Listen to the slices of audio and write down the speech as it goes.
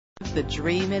the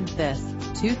dream in this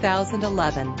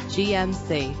 2011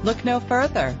 GMC. Look no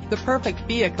further. The perfect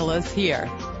vehicle is here.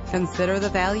 Consider the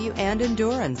value and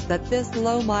endurance that this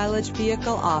low-mileage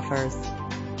vehicle offers.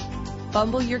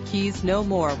 Fumble your keys no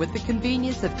more with the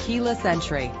convenience of keyless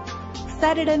entry.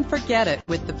 Set it and forget it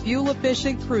with the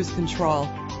fuel-efficient cruise control.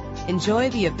 Enjoy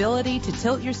the ability to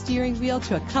tilt your steering wheel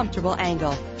to a comfortable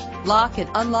angle. Lock and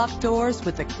unlock doors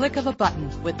with the click of a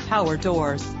button with power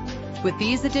doors. With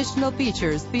these additional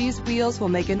features, these wheels will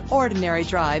make an ordinary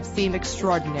drive seem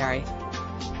extraordinary.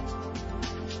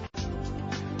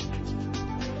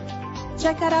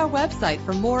 Check out our website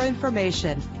for more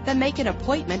information, then make an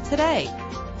appointment today.